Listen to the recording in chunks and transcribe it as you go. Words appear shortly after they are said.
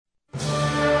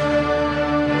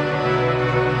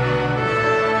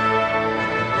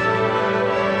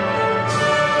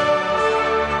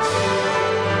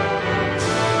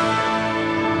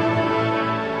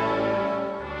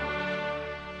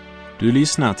Du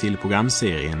lyssnar till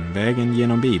programserien Vägen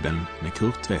genom Bibeln med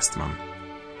Kurt Westman.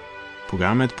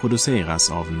 Programmet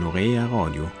produceras av Norea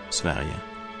Radio, Sverige.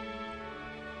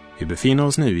 Vi befinner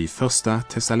oss nu i första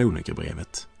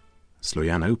Thessalonikerbrevet. Slå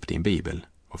gärna upp din bibel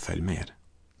och följ med.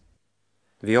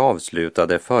 Vi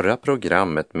avslutade förra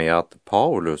programmet med att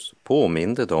Paulus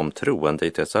påminde de troende i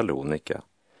Thessalonika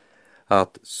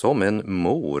att som en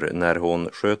mor när hon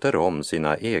sköter om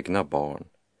sina egna barn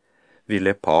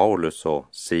ville Paulus och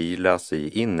Silas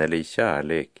i innerlig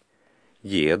kärlek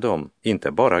ge dem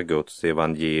inte bara Guds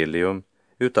evangelium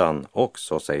utan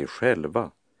också sig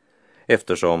själva,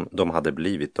 eftersom de hade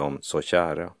blivit dem så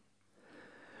kära.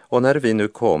 Och när vi nu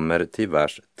kommer till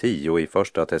vers 10 i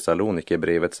första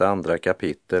Thessalonikerbrevets andra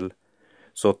kapitel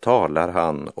så talar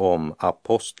han om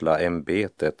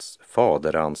apostlaämbetets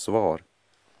faderansvar.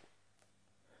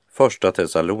 Första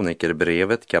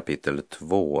Thessalonikerbrevet kapitel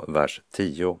 2, vers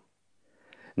 10.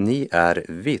 Ni är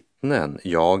vittnen,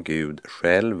 ja Gud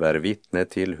själv är vittne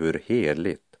till hur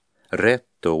heligt,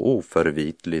 rätt och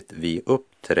oförvitligt vi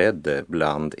uppträdde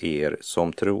bland er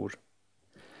som tror.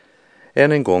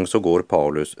 Än en gång så går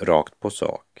Paulus rakt på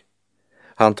sak.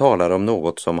 Han talar om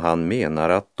något som han menar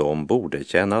att de borde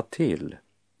känna till.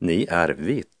 Ni är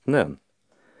vittnen.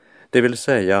 Det vill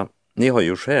säga, ni har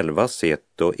ju själva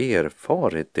sett och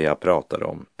erfarit det jag pratar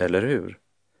om, eller hur?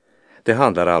 Det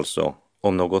handlar alltså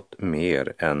om något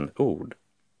mer än ord.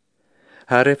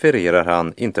 Här refererar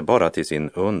han inte bara till sin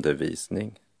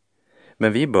undervisning,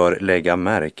 men vi bör lägga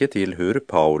märke till hur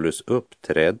Paulus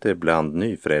uppträdde bland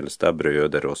nyfrälsta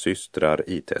bröder och systrar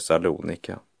i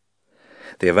Thessalonika.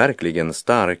 Det är verkligen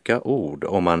starka ord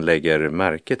om man lägger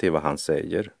märke till vad han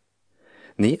säger.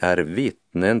 Ni är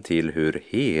vittnen till hur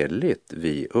heligt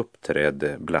vi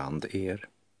uppträdde bland er.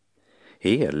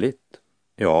 Heligt,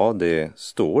 ja det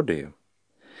står det.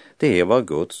 Det är vad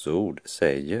Guds ord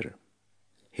säger.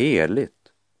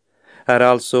 Heligt är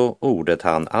alltså ordet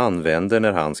han använder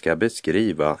när han ska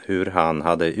beskriva hur han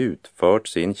hade utfört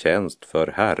sin tjänst för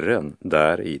Herren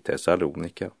där i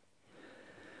Thessalonika.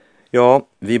 Ja,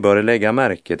 vi bör lägga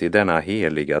märke till denna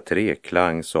heliga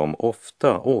treklang som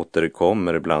ofta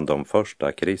återkommer bland de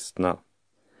första kristna.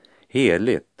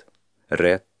 Heligt,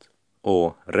 rätt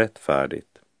och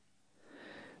rättfärdigt.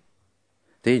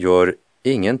 Det gör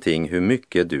ingenting hur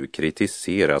mycket du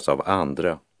kritiseras av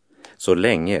andra, så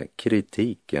länge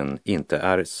kritiken inte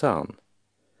är sann.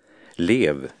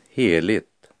 Lev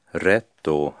heligt, rätt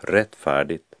och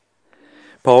rättfärdigt.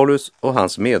 Paulus och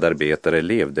hans medarbetare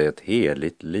levde ett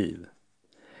heligt liv.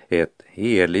 Ett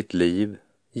heligt liv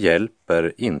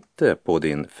hjälper inte på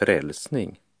din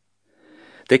frälsning.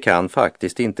 Det kan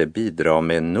faktiskt inte bidra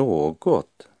med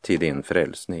något till din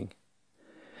frälsning.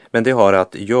 Men det har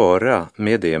att göra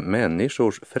med de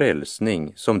människors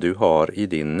frälsning som du har i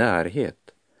din närhet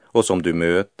och som du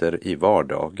möter i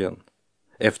vardagen,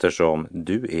 eftersom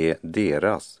du är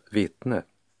deras vittne.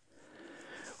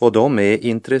 Och de är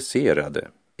intresserade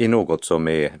i något som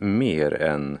är mer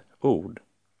än ord.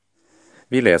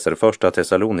 Vi läser första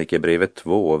Thessalonikerbrevet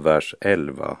 2, vers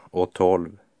 11 och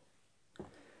 12.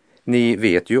 Ni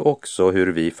vet ju också hur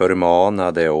vi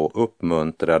förmanade och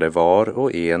uppmuntrade var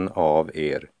och en av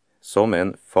er som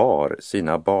en far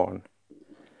sina barn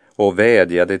och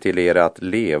vädjade till er att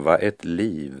leva ett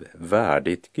liv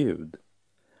värdigt Gud,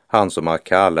 han som har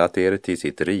kallat er till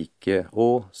sitt rike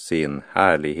och sin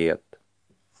härlighet.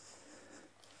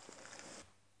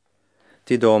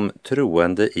 Till de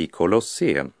troende i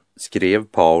Kolosse skrev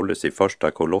Paulus i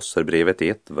första Kolosserbrevet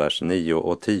 1, vers 9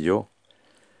 och 10.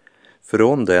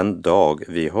 Från den dag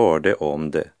vi hörde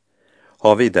om det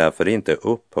har vi därför inte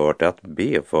upphört att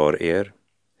be för er.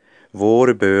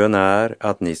 Vår bön är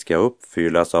att ni ska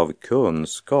uppfyllas av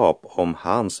kunskap om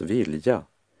hans vilja,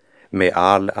 med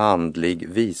all andlig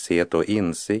vishet och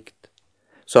insikt,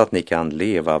 så att ni kan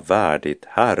leva värdigt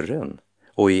Herren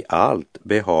och i allt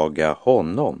behaga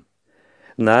honom,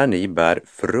 när ni bär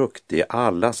frukt i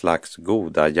alla slags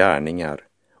goda gärningar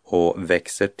och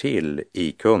växer till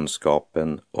i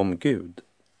kunskapen om Gud.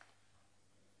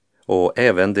 Och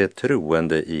även det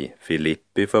troende i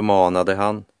Filippi förmanade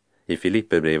han i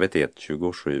Filipperbrevet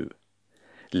 1:27.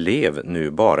 Lev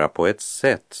nu bara på ett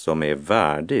sätt som är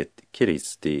värdigt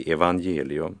Kristi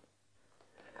evangelium.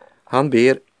 Han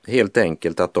ber helt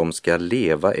enkelt att de ska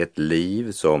leva ett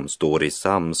liv som står i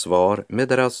samsvar med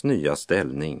deras nya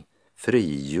ställning,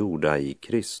 frigjorda i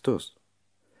Kristus.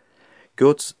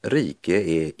 Guds rike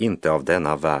är inte av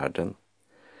denna världen.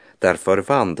 Därför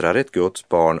vandrar ett Guds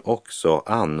barn också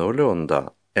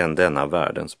annorlunda än denna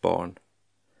världens barn.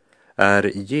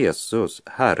 Är Jesus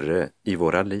Herre i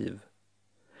våra liv?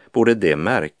 Borde det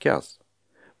märkas,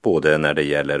 både när det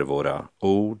gäller våra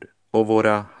ord och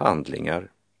våra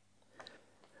handlingar.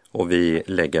 Och vi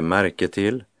lägger märke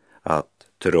till att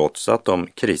trots att de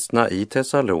kristna i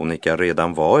Thessalonika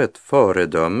redan var ett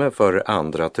föredöme för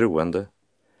andra troende,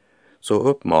 så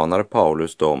uppmanar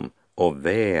Paulus dem och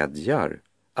vädjar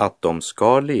att de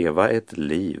ska leva ett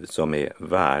liv som är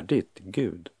värdigt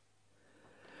Gud.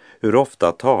 Hur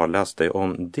ofta talas det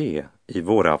om det i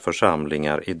våra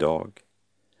församlingar idag?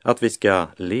 Att vi ska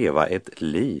leva ett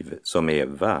liv som är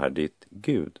värdigt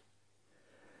Gud.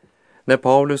 När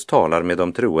Paulus talar med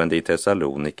de troende i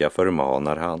Thessalonika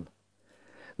förmanar han.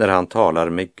 När han talar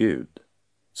med Gud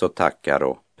så tackar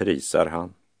och prisar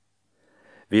han.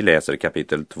 Vi läser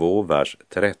kapitel 2, vers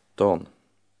 13.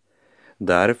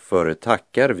 Därför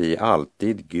tackar vi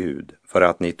alltid Gud för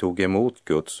att ni tog emot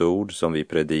Guds ord som vi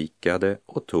predikade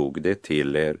och tog det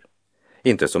till er.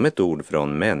 Inte som ett ord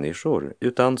från människor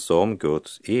utan som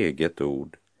Guds eget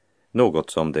ord, något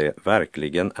som det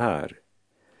verkligen är.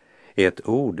 Ett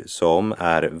ord som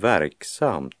är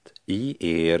verksamt i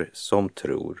er som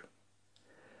tror.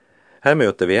 Här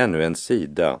möter vi ännu en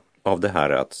sida av det här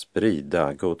att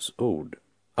sprida Guds ord,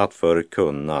 att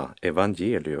förkunna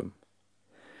evangelium.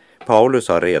 Paulus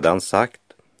har redan sagt,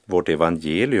 vårt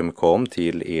evangelium kom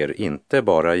till er inte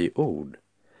bara i ord,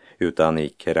 utan i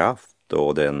kraft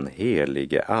och den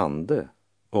helige ande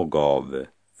och gav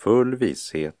full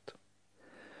visshet.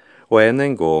 Och än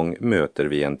en gång möter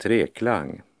vi en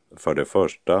treklang. För det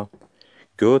första,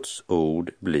 Guds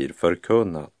ord blir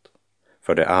förkunnat.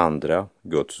 För det andra,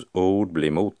 Guds ord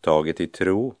blir mottaget i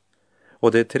tro.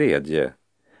 Och det tredje,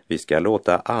 vi ska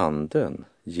låta anden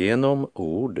genom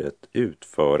ordet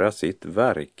utföra sitt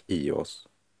verk i oss.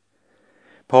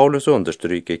 Paulus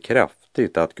understryker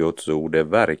kraftigt att Guds ord är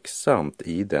verksamt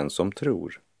i den som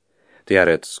tror. Det är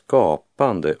ett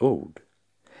skapande ord,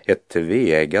 ett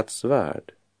tveeggat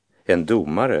svärd, en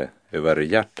domare över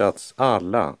hjärtats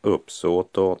alla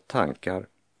uppsåt och tankar.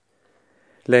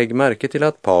 Lägg märke till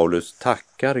att Paulus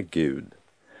tackar Gud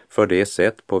för det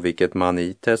sätt på vilket man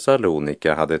i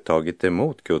Thessalonika hade tagit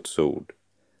emot Guds ord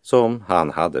som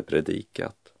han hade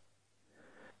predikat.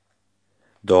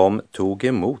 De tog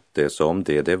emot det som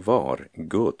det var,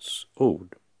 Guds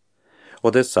ord.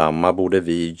 Och detsamma borde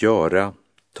vi göra,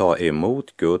 ta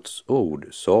emot Guds ord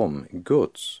som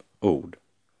Guds ord.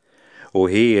 Och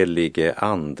helige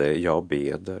ande, jag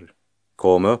beder,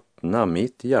 kom öppna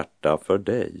mitt hjärta för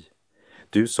dig.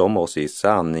 Du som oss i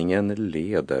sanningen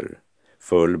leder,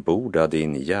 fullborda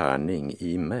din gärning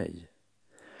i mig.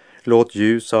 Låt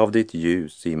ljus av ditt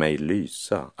ljus i mig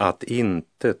lysa, att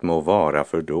intet må vara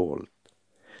fördolt.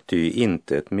 Ty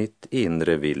intet mitt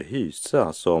inre vill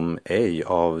hysa, som ej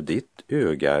av ditt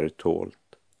öga är tålt.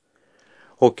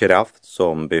 Och kraft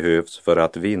som behövs för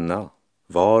att vinna,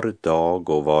 var dag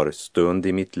och var stund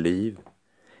i mitt liv,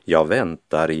 jag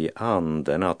väntar i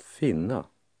anden att finna.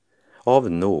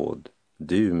 Av nåd,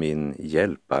 du min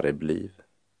hjälpare bliv.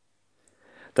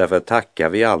 Därför tackar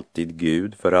vi alltid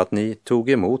Gud för att ni tog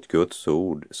emot Guds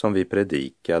ord som vi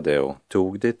predikade och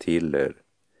tog det till er.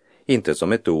 Inte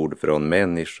som ett ord från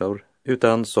människor,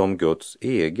 utan som Guds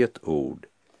eget ord.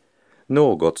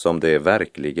 Något som det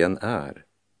verkligen är.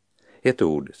 Ett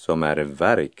ord som är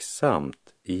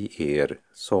verksamt i er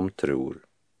som tror.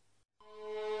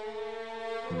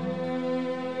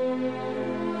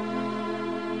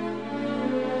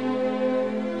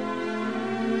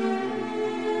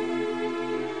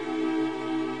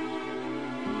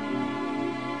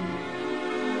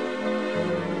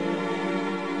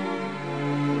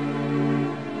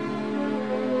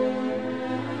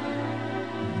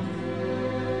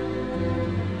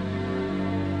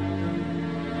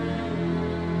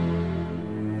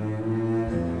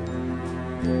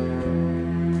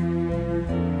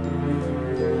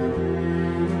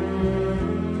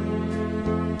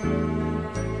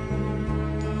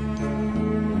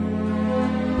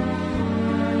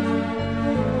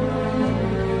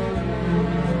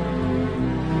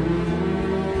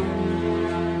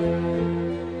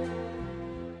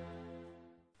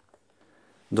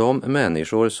 De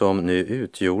människor som nu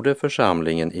utgjorde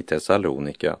församlingen i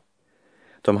Thessalonika,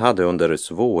 de hade under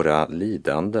svåra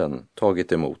lidanden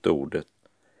tagit emot ordet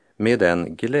med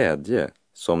den glädje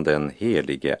som den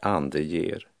helige ande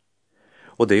ger.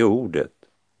 Och det ordet,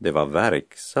 det var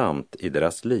verksamt i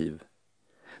deras liv.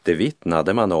 Det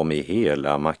vittnade man om i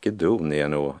hela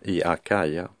Makedonien och i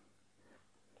Akaja.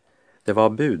 Det var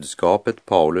budskapet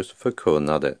Paulus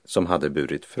förkunnade som hade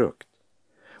burit frukt.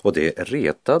 Och det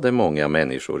retade många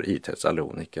människor i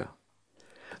Thessalonika.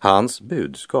 Hans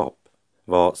budskap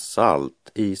var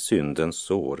salt i syndens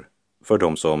sår för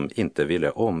de som inte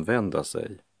ville omvända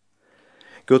sig.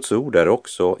 Guds ord är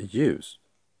också ljus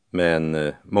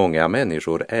Men många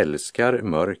människor älskar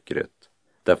mörkret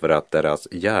därför att deras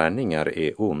gärningar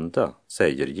är onda,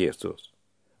 säger Jesus.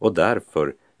 Och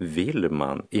därför vill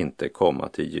man inte komma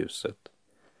till ljuset.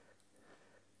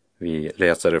 Vi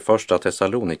läser första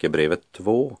Thessalonikerbrevet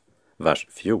 2, vers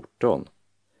 14.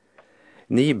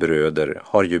 Ni bröder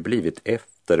har ju blivit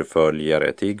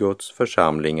efterföljare till Guds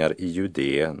församlingar i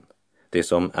Judeen, det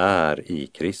som är i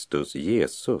Kristus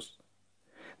Jesus.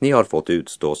 Ni har fått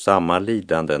utstå samma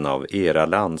lidanden av era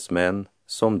landsmän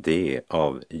som det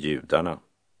av judarna.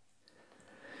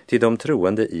 Till de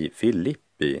troende i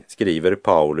Filippi skriver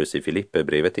Paulus i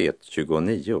Filipperbrevet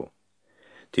 1:29.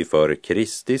 Ty för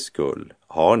Kristi skull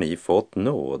har ni fått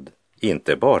nåd,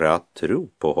 inte bara att tro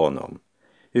på honom,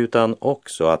 utan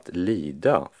också att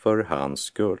lida för hans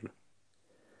skull.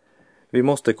 Vi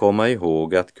måste komma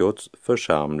ihåg att Guds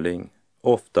församling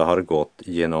ofta har gått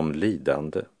genom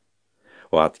lidande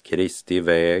och att Kristi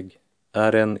väg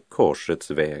är en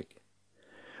korsets väg.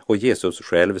 Och Jesus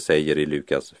själv säger i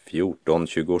Lukas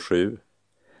 14:27,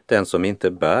 den som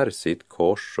inte bär sitt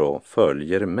kors och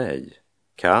följer mig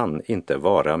kan inte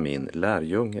vara min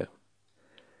lärjunge.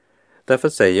 Därför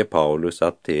säger Paulus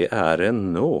att det är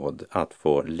en nåd att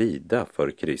få lida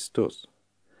för Kristus.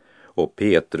 Och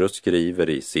Petrus skriver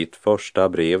i sitt första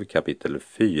brev kapitel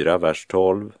 4, vers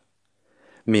 12.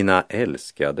 Mina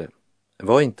älskade,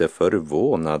 var inte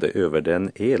förvånade över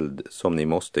den eld som ni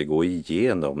måste gå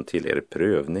igenom till er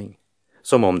prövning,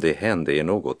 som om det hände er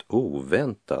något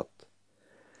oväntat.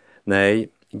 Nej,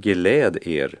 gläd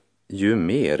er ju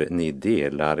mer ni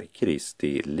delar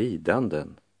Kristi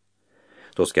lidanden.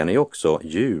 Då ska ni också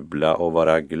jubla och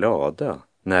vara glada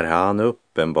när han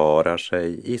uppenbarar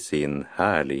sig i sin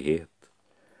härlighet.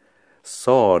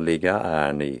 Saliga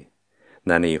är ni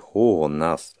när ni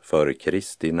hånas för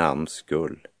Kristi namns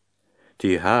skull.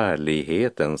 Ty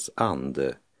härlighetens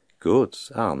ande,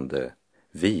 Guds ande,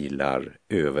 vilar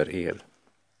över er.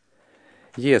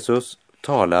 Jesus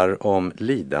talar om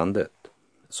lidandet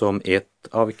som ett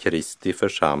av Kristi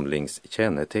församlings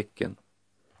kännetecken.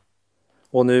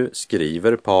 Och nu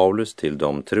skriver Paulus till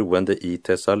de troende i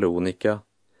Thessalonika,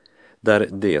 där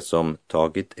de som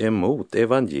tagit emot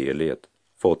evangeliet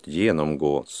fått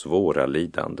genomgå svåra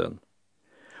lidanden.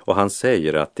 Och han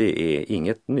säger att det är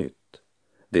inget nytt,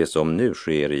 det som nu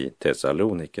sker i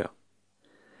Thessalonika.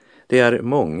 Det är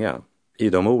många i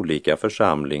de olika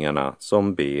församlingarna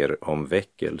som ber om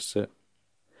väckelse.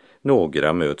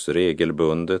 Några möts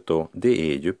regelbundet och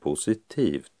det är ju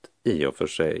positivt i och för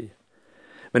sig.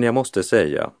 Men jag måste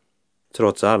säga,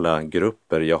 trots alla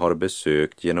grupper jag har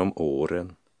besökt genom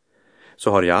åren,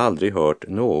 så har jag aldrig hört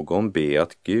någon be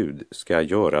att Gud ska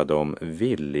göra dem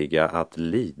villiga att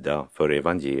lida för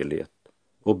evangeliet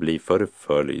och bli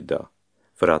förföljda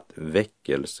för att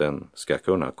väckelsen ska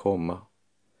kunna komma.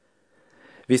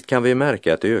 Visst kan vi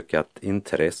märka ett ökat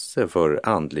intresse för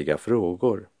andliga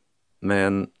frågor,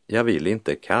 men jag vill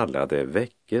inte kalla det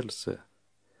väckelse.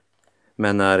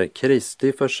 Men när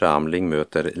Kristi församling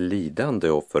möter lidande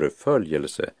och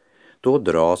förföljelse, då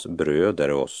dras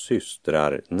bröder och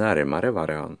systrar närmare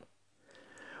varann.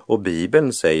 Och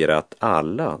Bibeln säger att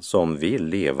alla som vill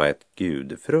leva ett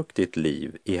gudfruktigt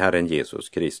liv i Herren Jesus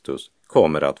Kristus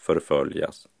kommer att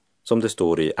förföljas, som det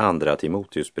står i andra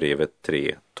Timoteusbrevet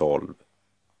 3:12.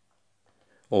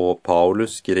 Och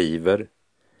Paulus skriver,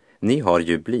 ni har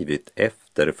ju blivit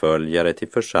efterföljare till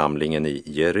församlingen i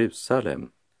Jerusalem.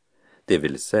 Det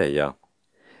vill säga,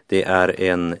 det är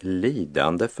en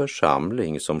lidande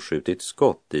församling som skjutit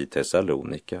skott i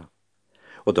Thessalonika.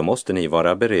 Och då måste ni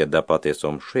vara beredda på att det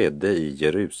som skedde i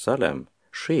Jerusalem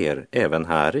sker även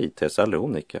här i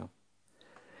Thessalonika.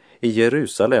 I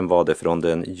Jerusalem var det från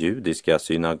den judiska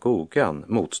synagogan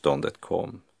motståndet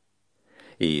kom.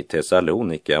 I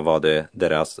Thessalonika var det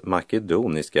deras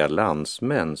makedoniska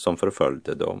landsmän som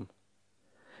förföljde dem.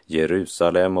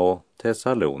 Jerusalem och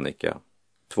Thessalonika,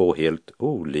 två helt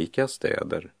olika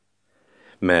städer.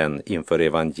 Men inför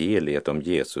evangeliet om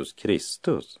Jesus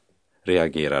Kristus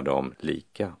reagerar de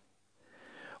lika.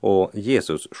 Och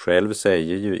Jesus själv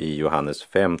säger ju i Johannes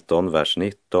 15, vers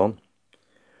 19,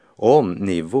 om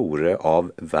ni vore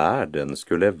av världen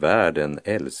skulle världen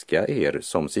älska er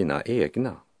som sina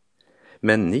egna.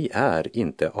 Men ni är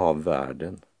inte av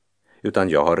världen, utan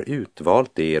jag har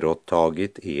utvalt er och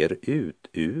tagit er ut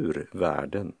ur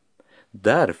världen.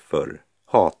 Därför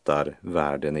hatar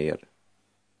världen er.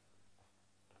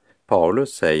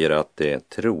 Paulus säger att de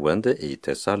troende i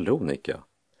Thessalonika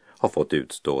har fått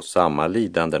utstå samma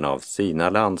lidanden av sina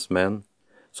landsmän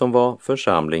som vad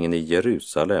församlingen i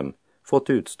Jerusalem fått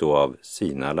utstå av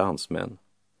sina landsmän.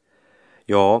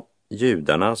 Ja,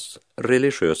 judarnas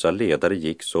religiösa ledare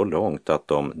gick så långt att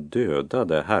de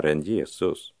dödade Herren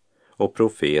Jesus och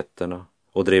profeterna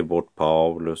och drev bort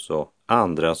Paulus och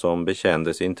andra som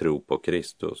bekände sin tro på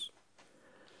Kristus.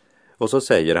 Och så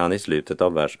säger han i slutet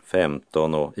av vers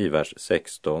 15 och i vers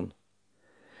 16: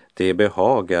 det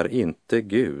behagar inte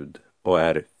Gud och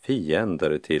är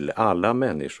fiender till alla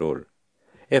människor,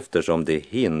 eftersom det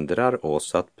hindrar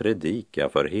oss att predika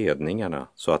för hedningarna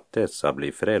så att dessa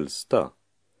blir frälsta.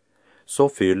 Så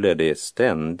fyller det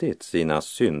ständigt sina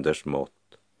synders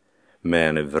mått,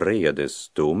 men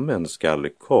vredesdomen skall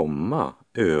komma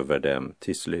över dem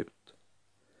till slut.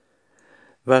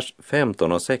 Vers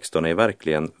 15 och 16 är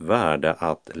verkligen värda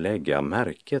att lägga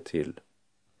märke till,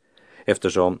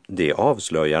 eftersom det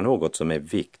avslöjar något som är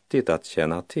viktigt att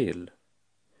känna till.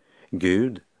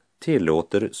 Gud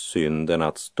tillåter synden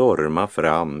att storma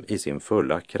fram i sin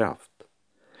fulla kraft,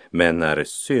 men när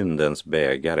syndens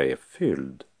bägare är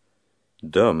fylld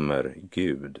dömer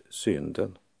Gud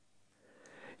synden.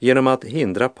 Genom att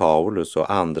hindra Paulus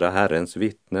och andra Herrens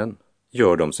vittnen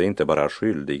gör de sig inte bara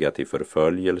skyldiga till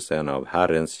förföljelsen av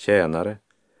Herrens tjänare,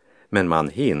 men man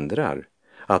hindrar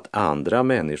att andra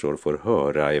människor får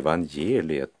höra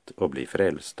evangeliet och bli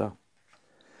frälsta.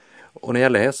 Och när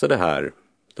jag läser det här,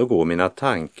 då går mina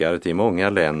tankar till många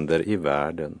länder i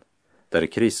världen där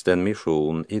kristen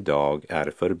mission idag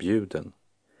är förbjuden,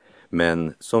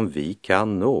 men som vi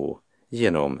kan nå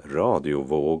genom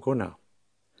radiovågorna.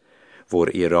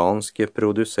 Vår iranske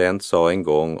producent sa en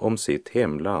gång om sitt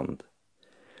hemland: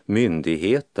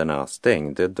 myndigheterna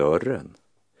stängde dörren,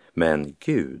 men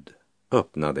Gud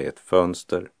öppnade ett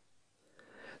fönster.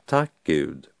 Tack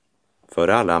Gud för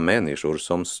alla människor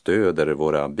som stöder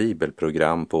våra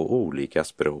bibelprogram på olika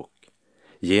språk,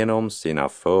 genom sina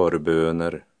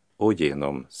förböner och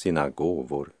genom sina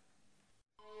gåvor.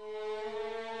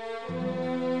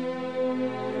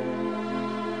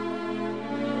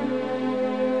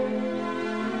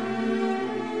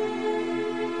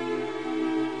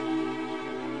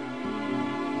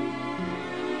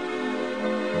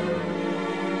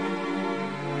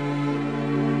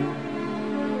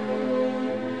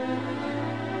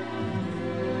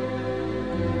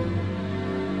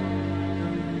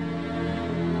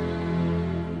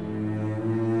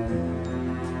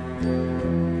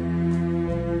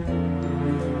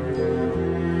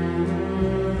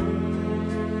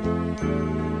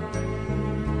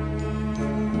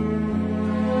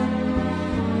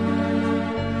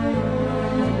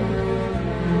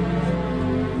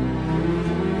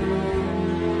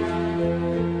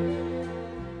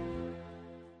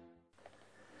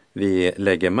 Vi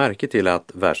lägger märke till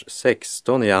att vers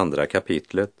 16 i andra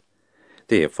kapitlet,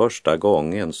 det är första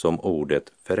gången som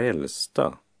ordet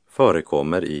frälsta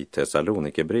förekommer i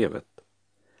Thessalonikerbrevet.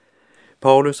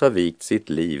 Paulus har vikt sitt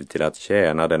liv till att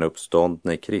tjäna den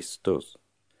uppståndne Kristus,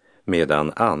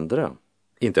 medan andra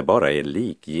inte bara är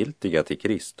likgiltiga till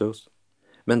Kristus,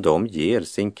 men de ger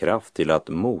sin kraft till att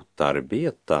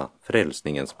motarbeta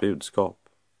frälsningens budskap.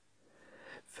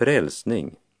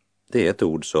 Frälsning, det är ett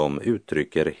ord som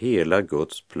uttrycker hela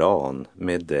Guds plan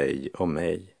med dig och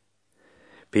mig.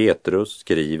 Petrus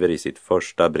skriver i sitt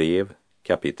första brev,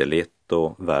 kapitel 1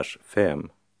 och vers 5: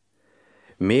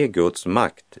 med Guds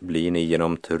makt blir ni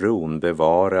genom tron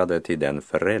bevarade till den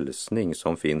frälsning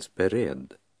som finns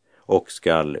beredd och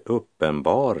skall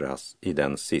uppenbaras i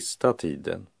den sista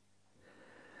tiden.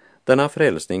 Denna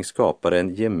frälsning skapar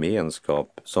en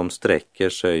gemenskap som sträcker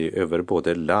sig över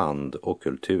både land och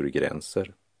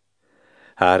kulturgränser.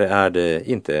 Här är det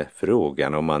inte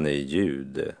frågan om man är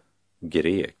jude,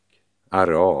 grek,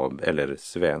 arab eller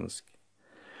svensk.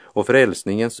 Och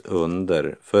frälsningens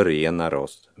under förenar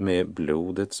oss med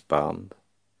blodets band.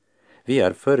 Vi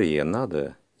är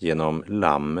förenade genom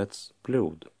lammets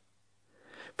blod.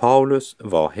 Paulus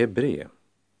var hebré,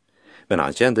 men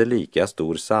han kände lika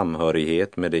stor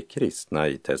samhörighet med de kristna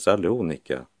i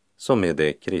Thessalonika som med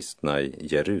de kristna i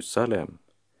Jerusalem.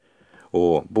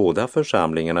 Och båda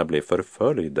församlingarna blev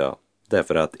förföljda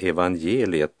därför att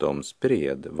evangeliet de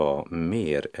spred var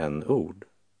mer än ord.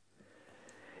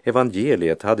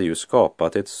 Evangeliet hade ju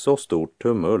skapat ett så stort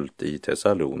tumult i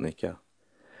Thessalonika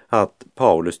att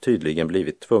Paulus tydligen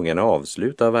blivit tvungen att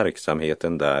avsluta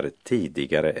verksamheten där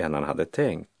tidigare än han hade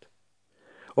tänkt.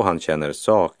 Och han känner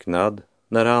saknad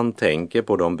när han tänker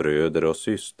på de bröder och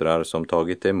systrar som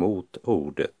tagit emot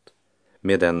ordet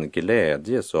med den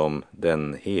glädje som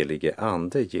den helige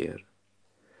ande ger.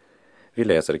 Vi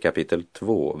läser kapitel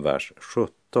 2, vers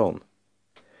 17.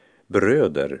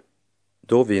 Bröder,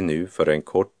 då vi nu för en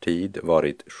kort tid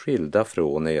varit skilda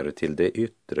från er till det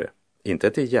yttre, inte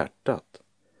till hjärtat,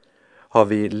 har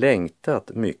vi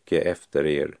längtat mycket efter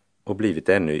er och blivit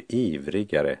ännu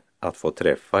ivrigare att få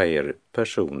träffa er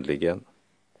personligen.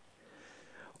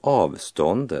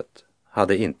 Avståndet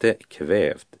hade inte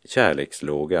kvävt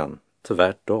kärlekslågan,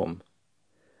 tvärtom.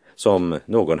 Som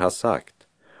någon har sagt,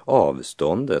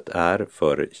 avståndet är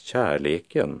för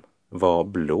kärleken vad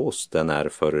blåsten är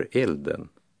för elden.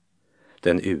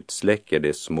 Den utsläcker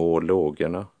de små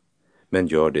lågorna, men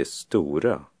gör det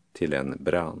stora till en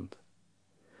brand.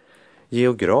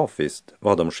 Geografiskt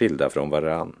var de skilda från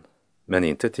varann, men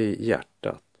inte till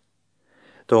hjärtat.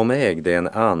 De ägde en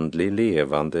andlig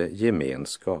levande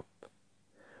gemenskap.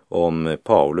 Om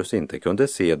Paulus inte kunde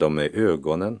se dem med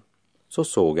ögonen, så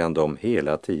såg han dem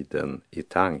hela tiden i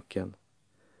tanken.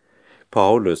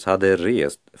 Paulus hade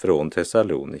rest från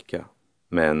Thessalonika,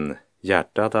 men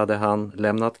hjärtat hade han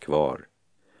lämnat kvar.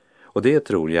 Och det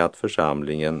tror jag att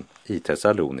församlingen i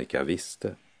Thessalonika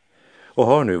visste. Och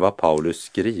hör nu vad Paulus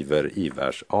skriver i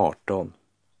vers 18.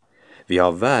 Vi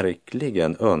har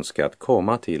verkligen önskat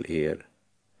komma till er,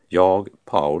 jag,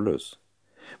 Paulus,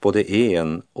 både 1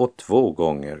 och 2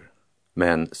 gånger,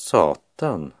 men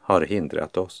Satan har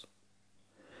hindrat oss.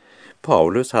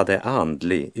 Paulus hade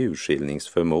andlig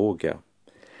urskiljningsförmåga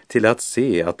till att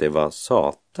se att det var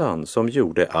Satan som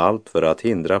gjorde allt för att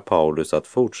hindra Paulus att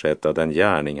fortsätta den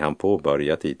gärning han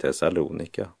påbörjat i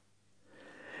Thessalonika.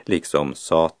 Liksom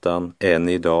Satan än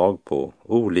idag på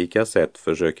olika sätt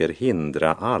försöker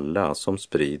hindra alla som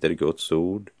sprider Guds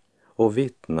ord och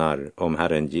vittnar om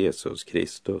Herren Jesus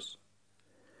Kristus.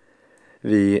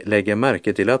 Vi lägger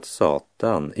märke till att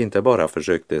Satan inte bara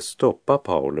försökte stoppa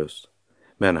Paulus,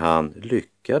 men han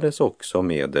lyckades också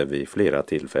med det vid flera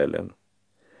tillfällen.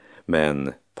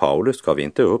 Men Paulus gav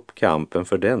inte upp kampen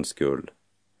för den skull.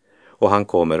 Och han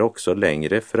kommer också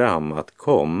längre fram att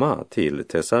komma till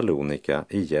Thessalonika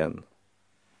igen.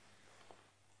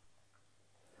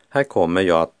 Här kommer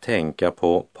jag att tänka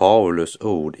på Paulus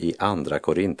ord i Andra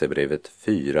Korinthierbrevet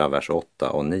 4, vers 8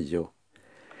 och 9.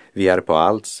 Vi är på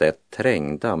allt sätt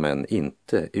trängda men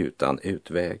inte utan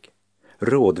utväg.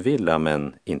 Rådvilla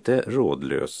men inte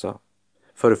rådlösa.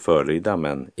 Förföljda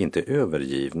men inte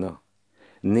övergivna.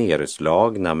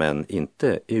 Nerslagna men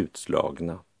inte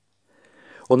utslagna.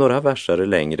 Och några verser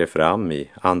längre fram i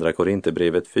Andra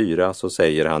Korinthierbrevet 4 så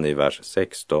säger han i vers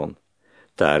 16: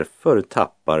 därför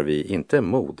tappar vi inte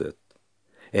modet,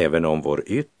 även om vår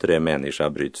yttre människa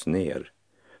bryts ner,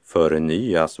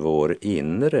 förnyas vår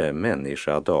inre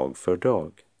människa dag för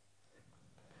dag.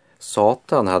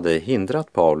 Satan hade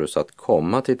hindrat Paulus att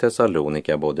komma till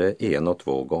Thessalonika både 1 och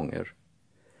 2 gånger.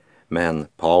 Men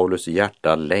Paulus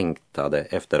hjärta längtade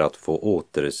efter att få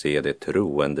återse det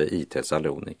troende i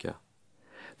Thessalonika.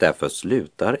 Därför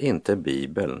slutar inte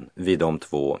Bibeln vid de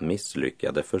 2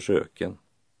 misslyckade försöken.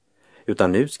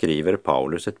 Utan nu skriver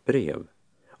Paulus ett brev,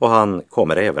 och han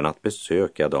kommer även att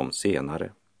besöka dem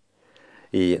senare.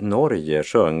 I Norge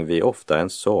sjöng vi ofta en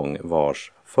sång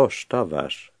vars första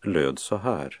vers löd så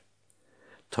här: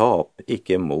 tap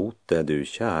icke mot det du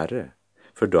käre,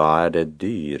 för då är det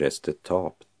dyreste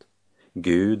tapt.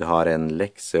 Gud har en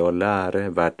läxe och läre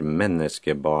värt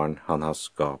menneskebarn han har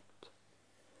skapt.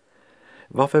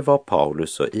 Varför var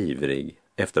Paulus så ivrig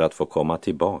efter att få komma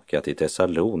tillbaka till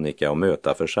Thessalonika och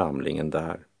möta församlingen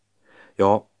där?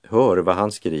 Ja, hör vad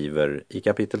han skriver i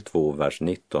kapitel 2, vers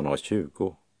 19 och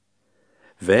 20.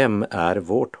 Vem är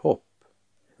vårt hopp,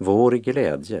 vår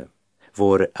glädje,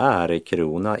 vår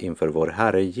ärekrona inför vår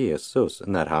Herre Jesus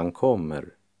när han kommer?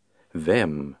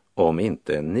 Vem om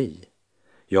inte ni?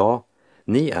 Ja,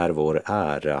 ni är vår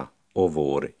ära och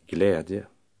vår glädje.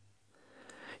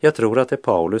 Jag tror att det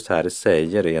Paulus här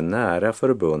säger är nära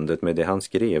förbundet med det han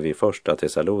skrev i första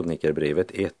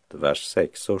Thessalonikerbrevet 1, vers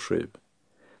 6 och 7.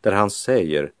 Där han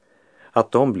säger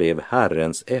att de blev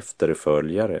Herrens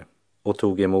efterföljare och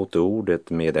tog emot ordet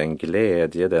med den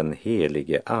glädje den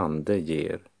helige ande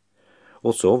ger.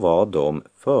 Och så var de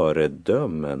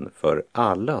föredömen för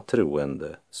alla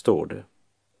troende, står det.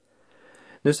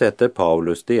 Nu sätter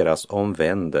Paulus deras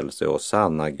omvändelse och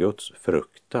sanna Guds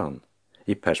fruktan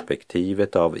i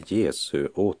perspektivet av Jesu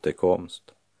återkomst.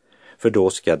 För då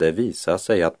ska det visa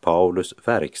sig att Paulus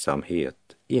verksamhet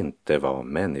inte var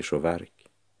människoverk.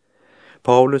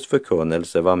 Paulus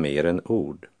förkunnelse var mer än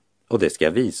ord, och det ska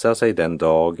visa sig den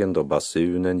dagen då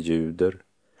basunen ljuder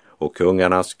och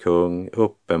kungarnas kung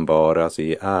uppenbaras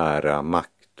i ära,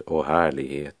 makt och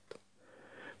härlighet.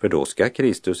 För då ska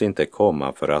Kristus inte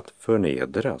komma för att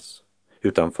förnedras,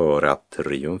 utan för att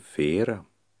triumfera.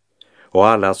 Och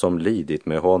alla som lidit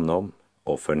med honom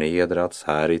och förnedrats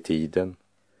här i tiden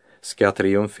ska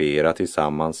triumfera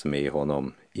tillsammans med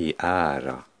honom i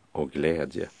ära och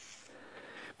glädje.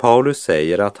 Paulus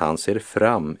säger att han ser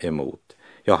fram emot,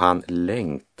 Ja, han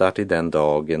längtar till den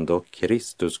dagen då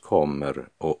Kristus kommer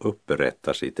och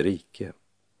upprättar sitt rike.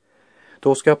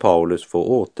 Då ska Paulus få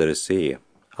återse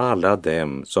alla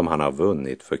dem som han har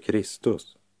vunnit för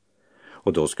Kristus.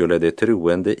 Och då skulle det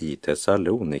troende i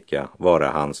Thessalonika vara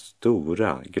hans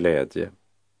stora glädje.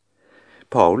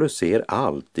 Paulus ser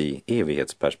allt i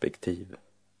evighetsperspektiv.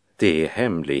 Det är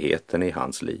hemligheten i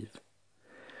hans liv.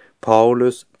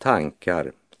 Paulus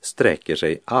tankar sträcker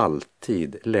sig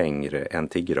alltid längre än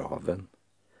till graven.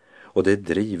 Och det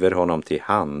driver honom till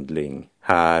handling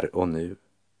här och nu.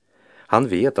 Han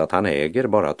vet att han äger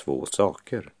bara två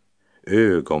saker: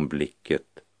 ögonblicket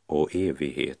och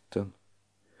evigheten.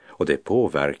 Och det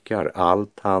påverkar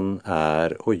allt han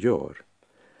är och gör.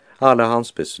 Alla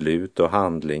hans beslut och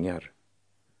handlingar.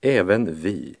 Även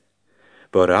vi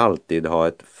bör alltid ha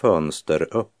ett fönster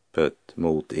öppet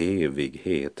mot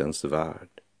evighetens värld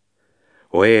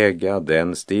och äga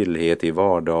den stillhet i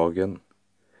vardagen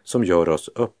som gör oss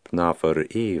öppna för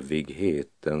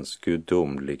evighetens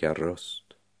gudomliga röst.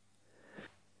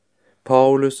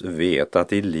 Paulus vet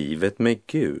att i livet med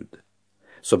Gud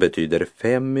så betyder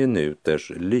 5 minuters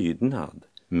lydnad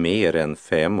mer än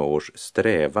 5 års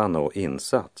strävan och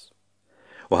insats.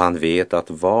 Och han vet att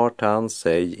vart han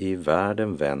sig i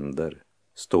världen vänder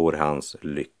står hans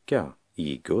lycka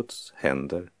i Guds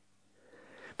händer.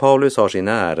 Paulus har sin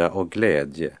ära och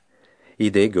glädje i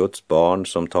det Guds barn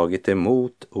som tagit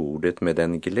emot ordet med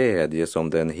den glädje som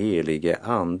den helige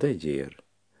ande ger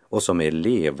och som är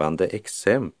levande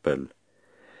exempel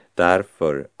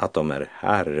därför att de är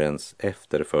Herrens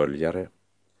efterföljare.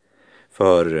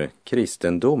 För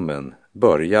kristendomen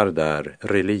börjar där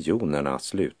religionerna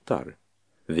slutar,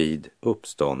 vid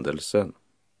uppståndelsen.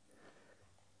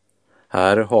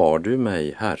 Här har du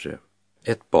mig, Herre,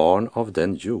 ett barn av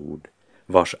den jord,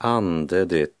 vars ande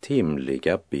det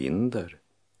timliga binder.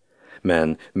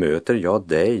 Men möter jag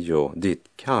dig och ditt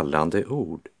kallande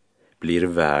ord, blir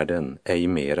världen ej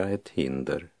mera ett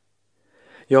hinder.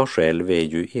 Jag själv är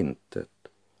ju intet,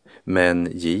 men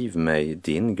giv mig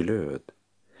din glöd,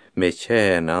 med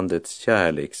tjänandets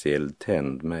kärlekseld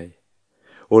tänd mig,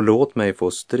 och låt mig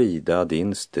få strida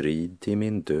din strid till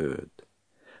min död.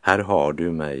 Här har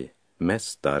du mig,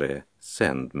 Mästare,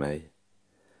 sänd mig.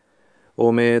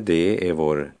 Och med det är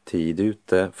vår tid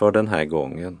ute för den här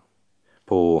gången.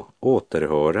 På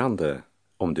återhörande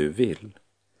om du vill.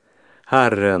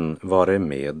 Herren vare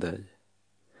med dig.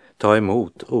 Ta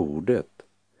emot ordet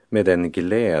med den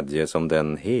glädje som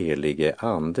den helige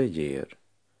ande ger.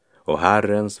 Och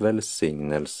Herrens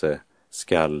välsignelse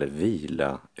skall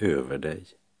vila över dig.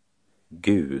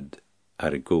 Gud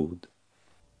är god.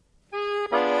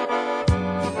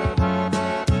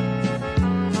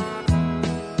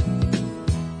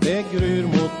 Det gryr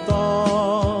mot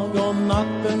dag och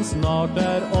natten snart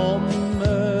är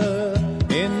omme.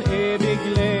 En evig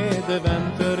glädje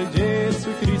väntar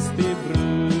Jesu Kristi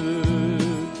brud.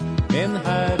 En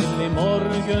härlig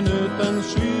morgon utan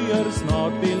skyer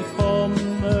snart vill komma.